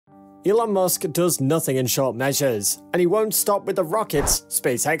Elon Musk does nothing in short measures, and he won't stop with the rockets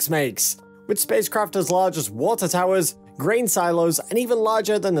SpaceX makes. With spacecraft as large as water towers, grain silos, and even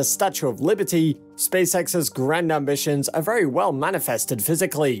larger than the Statue of Liberty, SpaceX's grand ambitions are very well manifested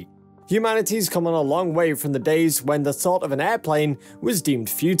physically. Humanity's come on a long way from the days when the thought of an airplane was deemed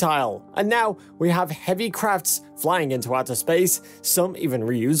futile, and now we have heavy crafts flying into outer space, some even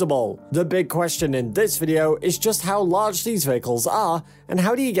reusable. The big question in this video is just how large these vehicles are, and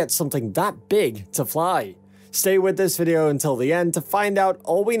how do you get something that big to fly? Stay with this video until the end to find out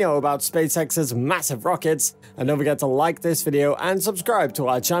all we know about SpaceX's massive rockets, and don't forget to like this video and subscribe to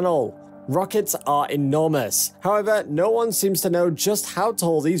our channel. Rockets are enormous. However, no one seems to know just how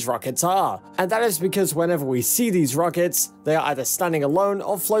tall these rockets are, and that is because whenever we see these rockets, they are either standing alone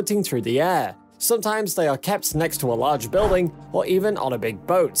or floating through the air. Sometimes they are kept next to a large building or even on a big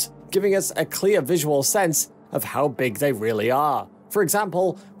boat, giving us a clear visual sense of how big they really are. For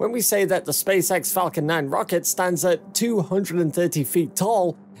example, when we say that the SpaceX Falcon 9 rocket stands at 230 feet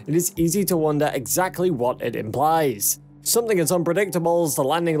tall, it is easy to wonder exactly what it implies. Something as unpredictable as the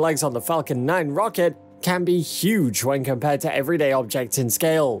landing legs on the Falcon 9 rocket can be huge when compared to everyday objects in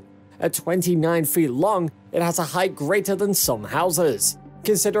scale. At 29 feet long, it has a height greater than some houses.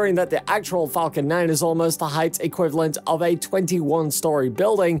 Considering that the actual Falcon 9 is almost the height equivalent of a 21-story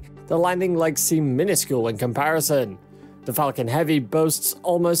building, the landing legs seem minuscule in comparison. The Falcon Heavy boasts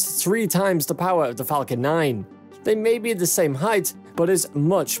almost 3 times the power of the Falcon 9. They may be the same height, but is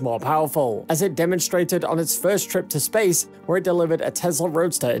much more powerful, as it demonstrated on its first trip to space where it delivered a Tesla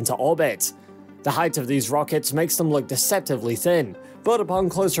Roadster into orbit. The height of these rockets makes them look deceptively thin, but upon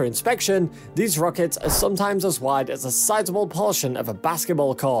closer inspection, these rockets are sometimes as wide as a sizable portion of a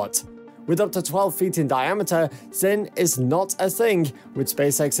basketball court. With up to 12 feet in diameter, thin is not a thing with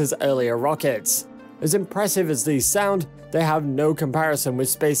SpaceX's earlier rockets. As impressive as these sound, they have no comparison with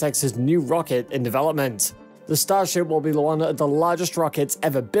SpaceX's new rocket in development. The Starship will be one of the largest rockets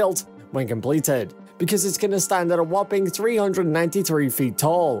ever built when completed, because it's going to stand at a whopping 393 feet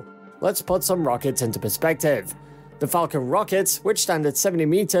tall. Let's put some rockets into perspective. The Falcon rocket, which stand at 70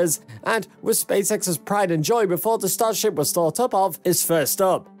 meters, and was SpaceX's pride and joy before the Starship was thought up of, is first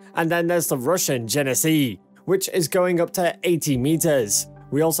up. And then there's the Russian Genesee, which is going up to 80 meters.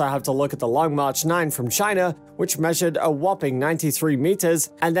 We also have to look at the Long March 9 from China, which measured a whopping 93 meters,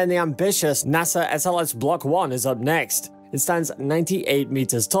 and then the ambitious NASA SLS Block 1 is up next. It stands 98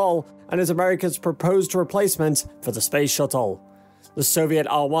 meters tall, and is America's proposed replacement for the space shuttle. The Soviet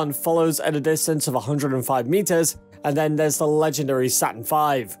R-1 follows at a distance of 105 meters, and then there's the legendary Saturn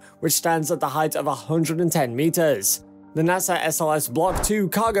V, which stands at the height of 110 meters. The NASA SLS Block 2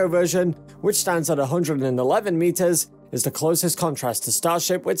 cargo version, which stands at 111 meters, is the closest contrast to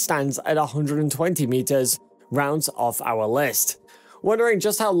Starship, which stands at 120 meters, rounds off our list. Wondering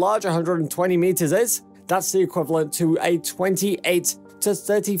just how large 120 meters is? That's the equivalent to a 28 to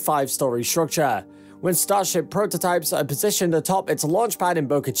 35 story structure. When Starship prototypes are positioned atop its launch pad in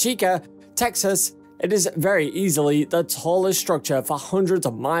Boca Chica, Texas, it is very easily the tallest structure for hundreds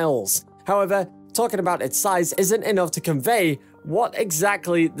of miles. However, talking about its size isn't enough to convey what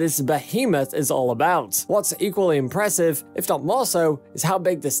exactly this behemoth is all about. What's equally impressive, if not more so, is how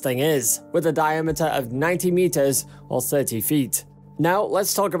big this thing is, with a diameter of 90 meters or 30 feet. Now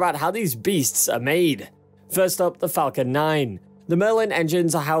let's talk about how these beasts are made. First up, the Falcon 9. The Merlin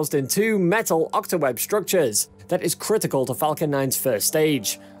engines are housed in 2 metal octaweb structures that is critical to Falcon 9's first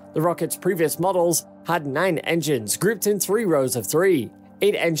stage. The rocket's previous models had 9 engines grouped in 3 rows of 3.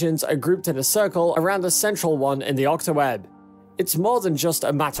 8 engines are grouped in a circle around the central one in the octaweb. It's more than just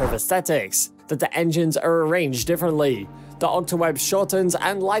a matter of aesthetics that the engines are arranged differently. The octaweb shortens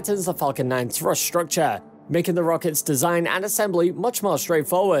and lightens the Falcon 9 thrust structure, making the rocket's design and assembly much more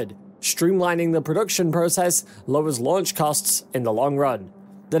straightforward. Streamlining the production process lowers launch costs in the long run.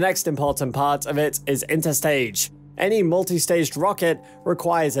 The next important part of it is interstage. Any multi-staged rocket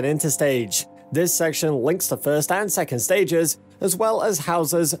requires an interstage. This section links the first and second stages, as well as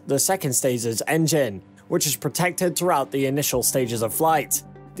houses the second stage's engine, which is protected throughout the initial stages of flight.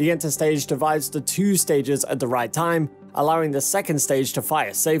 The interstage divides the 2 stages at the right time, allowing the second stage to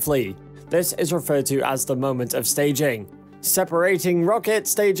fire safely. This is referred to as the moment of staging. Separating rocket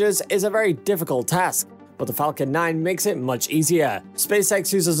stages is a very difficult task, but the Falcon 9 makes it much easier.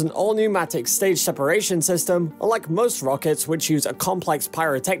 SpaceX uses an all-pneumatic stage separation system, unlike most rockets which use a complex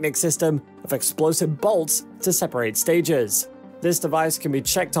pyrotechnic system of explosive bolts to separate stages. This device can be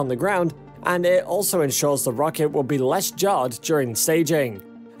checked on the ground, and it also ensures the rocket will be less jarred during staging.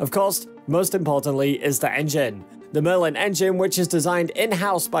 Of course, most importantly is the engine. The Merlin engine, which is designed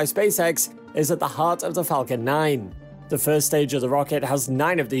in-house by SpaceX, is at the heart of the Falcon 9. The first stage of the rocket has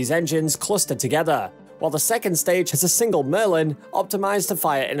 9 of these engines clustered together, while the second stage has a single Merlin optimized to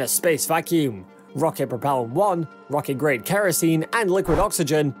fire in a space vacuum. Rocket propellant 1, rocket-grade kerosene, and liquid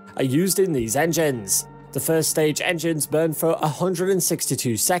oxygen are used in these engines. The first stage engines burn for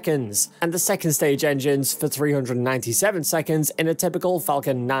 162 seconds, and the second stage engines for 397 seconds in a typical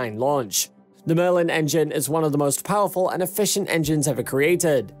Falcon 9 launch. The Merlin engine is one of the most powerful and efficient engines ever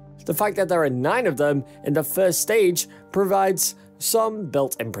created. The fact that there are 9 of them in the first stage provides some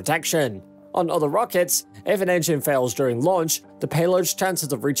built-in protection. On other rockets, if an engine fails during launch, the payload's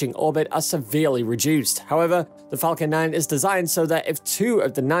chances of reaching orbit are severely reduced. However, the Falcon 9 is designed so that if 2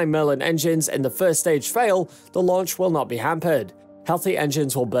 of the 9 Merlin engines in the first stage fail, the launch will not be hampered. Healthy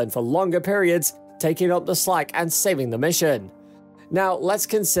engines will burn for longer periods, taking up the slack and saving the mission. Now, let's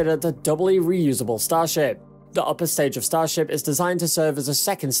consider the doubly reusable Starship. The upper stage of Starship is designed to serve as a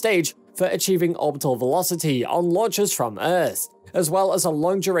second stage for achieving orbital velocity on launches from Earth, as well as a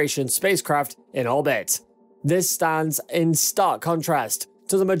long-duration spacecraft in orbit. This stands in stark contrast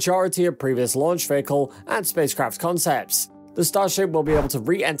to the majority of previous launch vehicle and spacecraft concepts. The Starship will be able to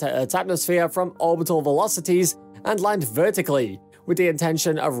re-enter Earth's atmosphere from orbital velocities and land vertically, with the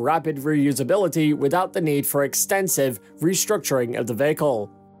intention of rapid reusability without the need for extensive restructuring of the vehicle.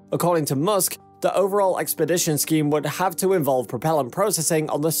 According to Musk, the overall expedition scheme would have to involve propellant processing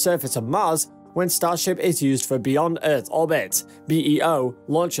on the surface of Mars when Starship is used for Beyond Earth Orbit (BEO)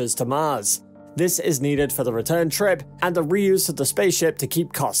 launches to Mars. This is needed for the return trip and the reuse of the spaceship to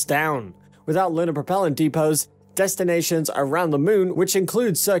keep costs down. Without lunar propellant depots, destinations around the moon, which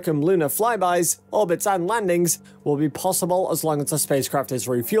include circumlunar flybys, orbits, and landings, will be possible as long as the spacecraft is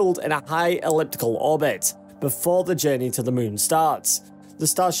refueled in a high elliptical orbit before the journey to the moon starts. The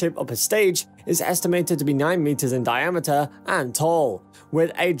Starship upper stage is estimated to be 9 meters in diameter and tall,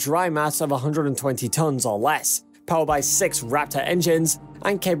 with a dry mass of 120 tons or less, powered by 6 Raptor engines,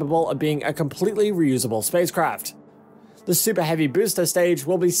 and capable of being a completely reusable spacecraft. The Super Heavy booster stage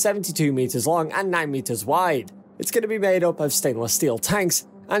will be 72 meters long and 9 meters wide. It's going to be made up of stainless steel tanks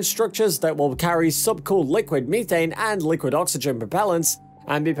and structures that will carry subcooled liquid methane and liquid oxygen propellants,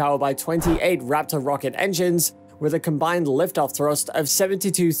 and be powered by 28 Raptor rocket engines with a combined liftoff thrust of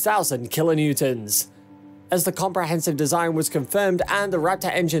 72,000 kilonewtons. As the comprehensive design was confirmed and the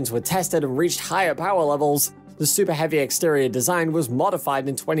Raptor engines were tested and reached higher power levels, the Super Heavy exterior design was modified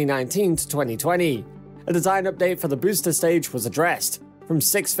in 2019 to 2020. A design update for the booster stage was addressed, from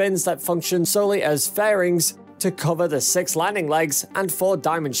 6 fins that function solely as fairings to cover the 6 landing legs and 4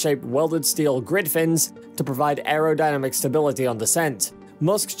 diamond-shaped welded steel grid fins to provide aerodynamic stability on descent.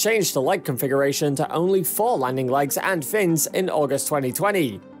 Musk changed the leg configuration to only 4 landing legs and fins in August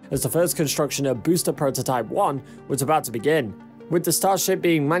 2020, as the first construction of Booster Prototype 1 was about to begin. With the Starship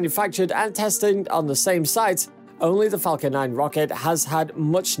being manufactured and tested on the same site, only the Falcon 9 rocket has had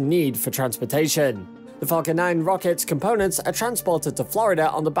much need for transportation. The Falcon 9 rocket's components are transported to Florida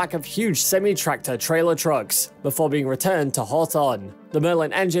on the back of huge semi-tractor trailer trucks, before being returned to Hawthorne. The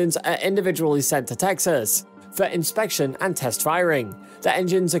Merlin engines are individually sent to Texas for inspection and test firing. The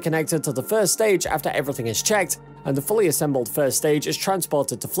engines are connected to the first stage after everything is checked, and the fully assembled first stage is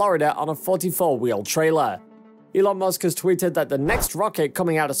transported to Florida on a 44-wheel trailer. Elon Musk has tweeted that the next rocket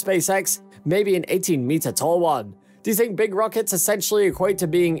coming out of SpaceX may be an 18-meter tall one. Do you think big rockets essentially equate to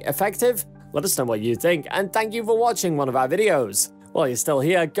being effective? Let us know what you think, and thank you for watching one of our videos. While you're still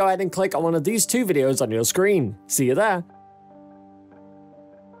here, go ahead and click on one of these 2 videos on your screen. See you there!